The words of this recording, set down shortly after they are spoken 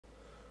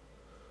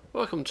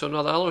Welcome to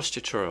another Alice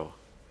tutorial.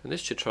 In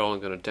this tutorial I'm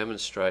going to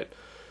demonstrate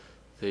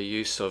the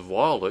use of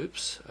while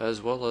loops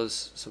as well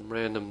as some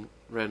random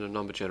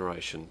number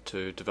generation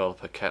to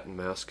develop a cat and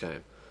mouse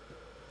game.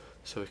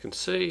 So we can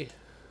see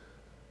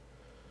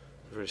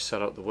I've already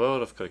set up the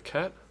world. I've got a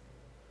cat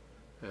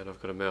and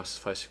I've got a mouse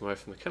facing away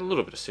from the cat, a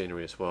little bit of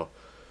scenery as well.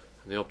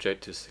 And the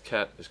object is the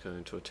cat is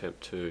going to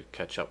attempt to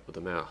catch up with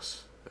the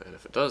mouse, and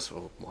if it does,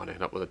 well, it might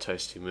end up with a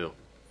tasty meal.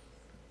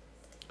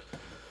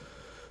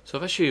 So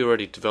I've actually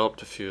already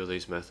developed a few of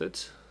these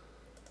methods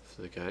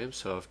for the game.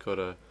 So I've got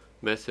a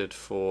method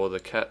for the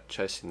cat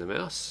chasing the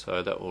mouse,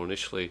 so that will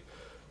initially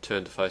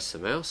turn to face the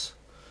mouse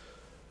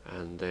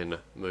and then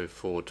move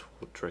forward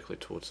directly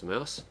towards the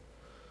mouse.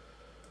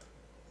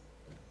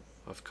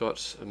 I've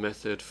got a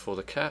method for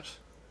the cat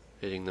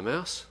eating the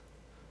mouse.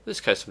 In this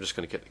case I'm just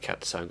going to get the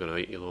cat to say I'm going to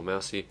eat your little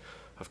mousey.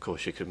 Of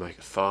course you could make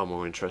it far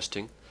more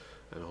interesting,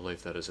 and I'll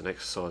leave that as an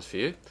exercise for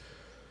you.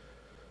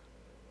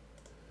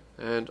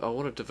 And I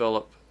want to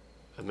develop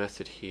a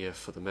method here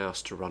for the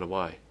mouse to run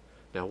away.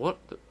 Now what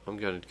I'm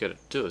going to get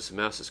it to do is the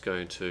mouse is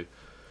going to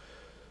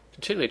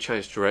continually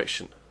change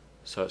direction.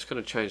 So it's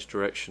going to change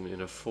direction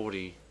in a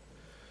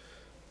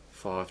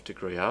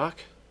 45-degree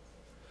arc,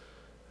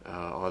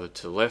 either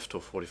to the left or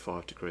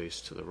 45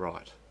 degrees to the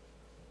right.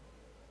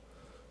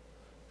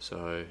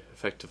 So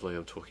effectively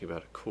I'm talking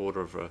about a quarter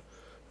of a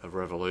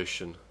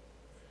revolution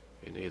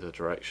in either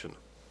direction.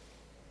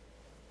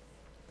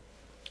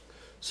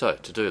 So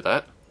to do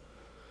that,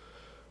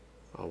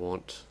 I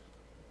want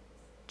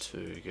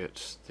to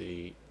get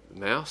the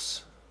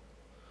mouse.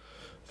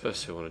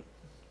 First I want to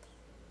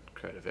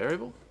create a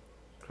variable,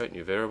 create a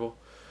new variable.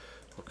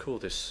 I'll call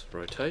this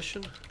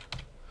rotation,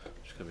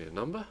 which is going to be a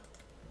number,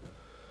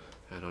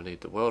 and I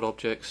need the world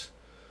objects.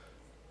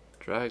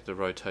 Drag the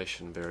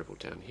rotation variable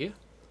down here,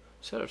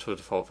 set it to a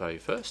default value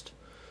first,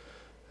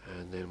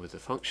 and then with the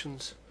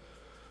functions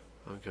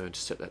I'm going to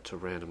set that to a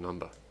random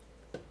number,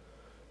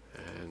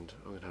 and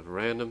I'm going to have a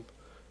random.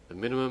 The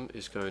minimum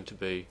is going to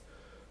be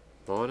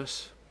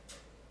minus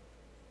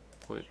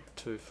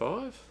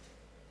 0.25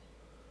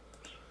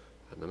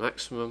 and the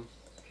maximum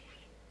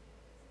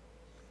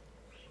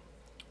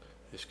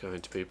is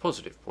going to be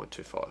positive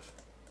 0.25.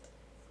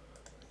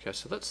 Okay,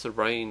 so that's the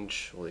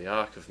range or the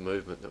arc of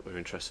movement that we're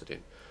interested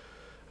in,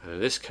 and in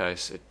this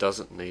case it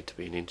doesn't need to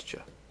be an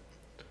integer.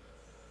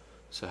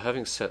 So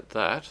having set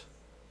that,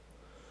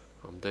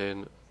 I'm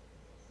then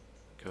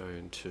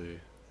going to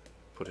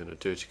put in a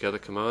do together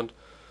command.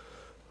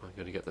 I'm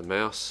going to get the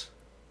mouse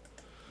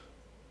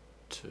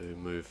to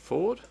move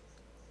forward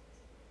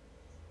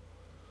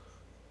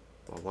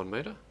by 1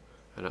 meter,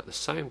 and at the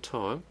same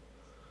time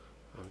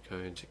I'm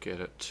going to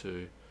get it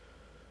to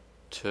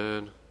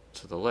turn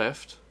to the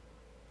left.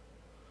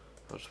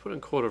 I'll just put in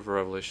quarter of a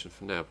revolution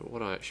for now, but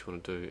what I actually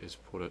want to do is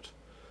put it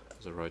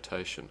as a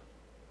rotation.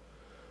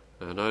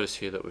 Now notice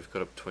here that we've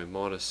got it between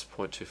minus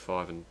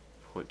 0.25 and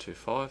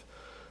 0.25.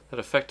 That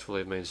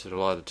effectively means that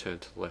it'll either turn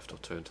to the left or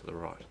turn to the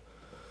right.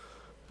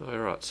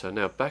 Alright, so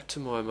now back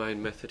to my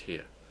main method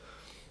here.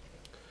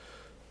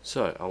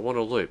 So I want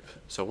a loop.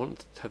 So I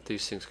want to have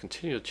these things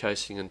continue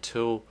chasing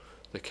until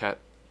the cat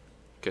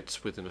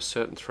gets within a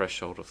certain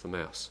threshold of the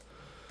mouse.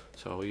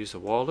 So I'll use a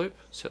while loop,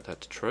 set that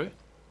to true,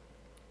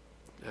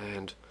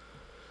 and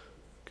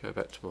go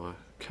back to my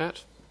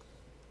cat,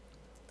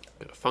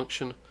 get a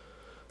function.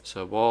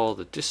 So while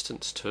the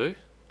distance to,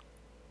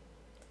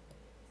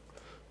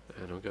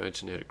 and I'm going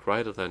to need a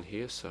greater than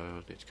here, so I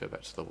need to go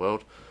back to the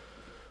world.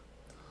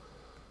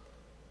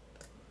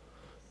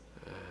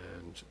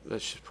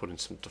 Let's just put in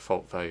some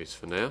default values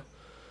for now.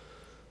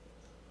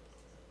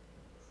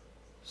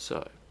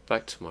 So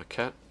back to my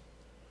cat,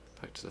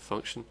 back to the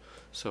function.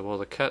 So while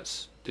the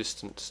cat's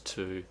distance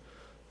to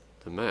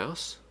the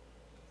mouse,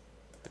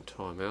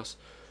 entire mouse,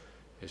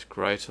 is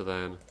greater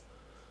than,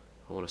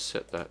 I want to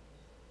set that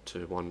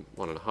to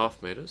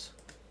 1.5 meters.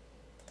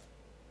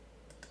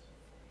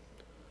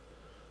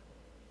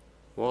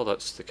 While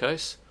that's the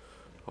case,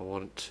 I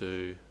want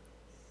to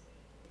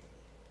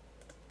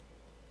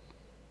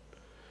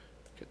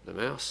get the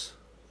mouse,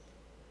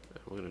 and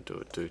we're going to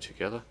do a do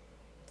together.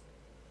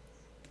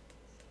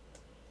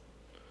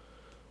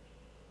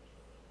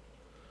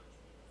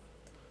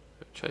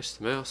 Chase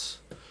the mouse,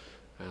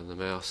 and the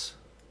mouse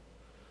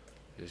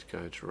is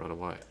going to run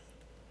away.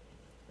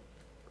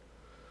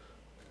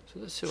 So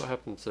let's see what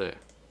happens there.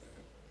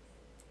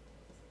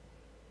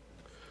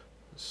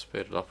 Let's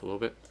speed it up a little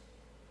bit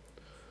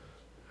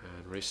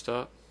and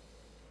restart.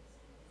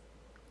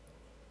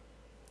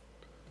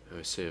 And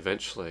we see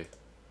eventually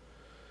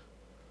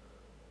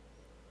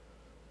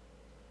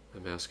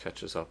the mouse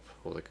catches up,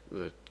 or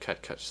the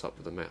cat catches up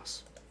with the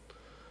mouse.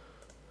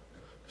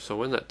 So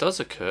when that does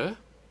occur,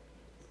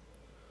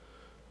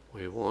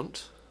 we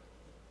want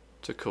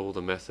to call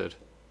the method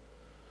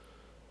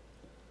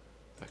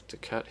back to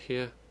cat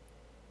here,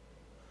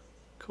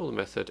 call the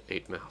method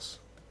eat mouse.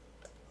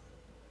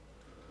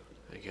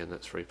 Again,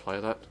 let's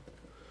replay that,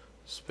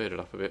 speed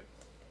it up a bit.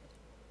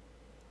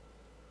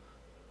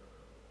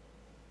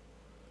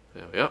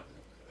 There we are,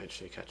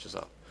 eventually catches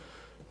up.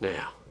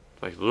 Now,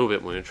 make it a little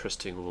bit more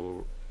interesting,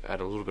 we'll add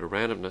a little bit of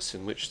randomness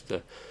in which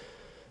the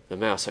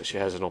mouse actually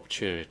has an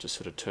opportunity to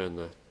sort of turn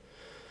the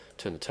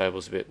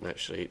tables a bit and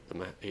actually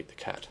eat the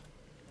cat.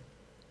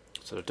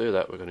 So to do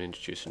that, we're going to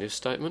introduce an if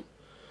statement.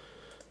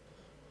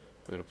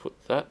 We're going to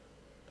put that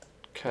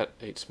cat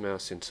eats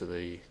mouse into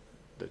the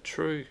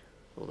true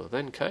or the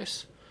then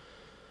case,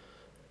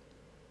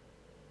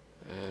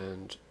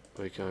 and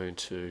we're going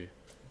to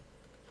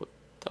put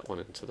that one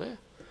into there.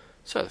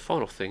 So the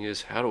final thing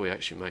is, how do we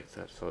actually make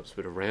that so it's a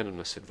bit of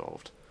randomness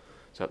involved?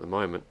 So at the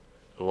moment,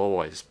 it'll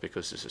always,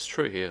 because this is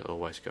true here, it'll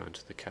always go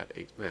into the cat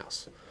eat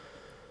mouse.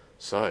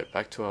 So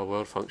back to our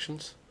world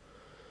functions,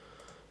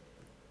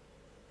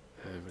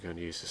 and we're going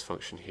to use this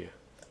function here.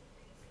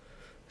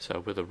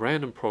 So with a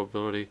random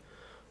probability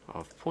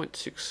of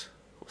 0.6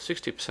 or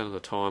 60% of the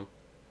time,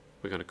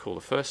 we're going to call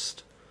the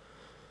first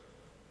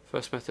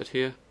method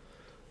here.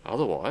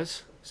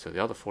 Otherwise, so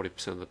the other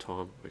 40% of the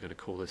time, we're going to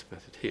call this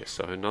method here.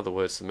 So in other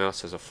words, the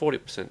mouse has a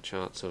 40%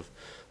 chance of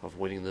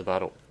winning the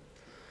battle.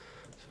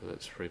 So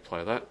let's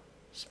replay that,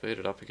 speed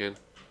it up again,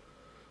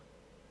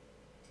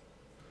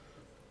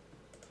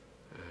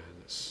 and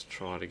let's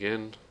try it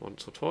again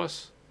once or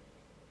twice.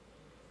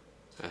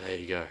 And there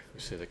you go, we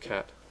see the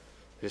cat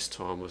this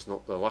time was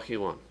not the lucky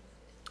one.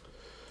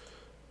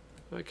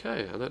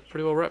 Okay, and that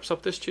pretty well wraps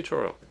up this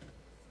tutorial.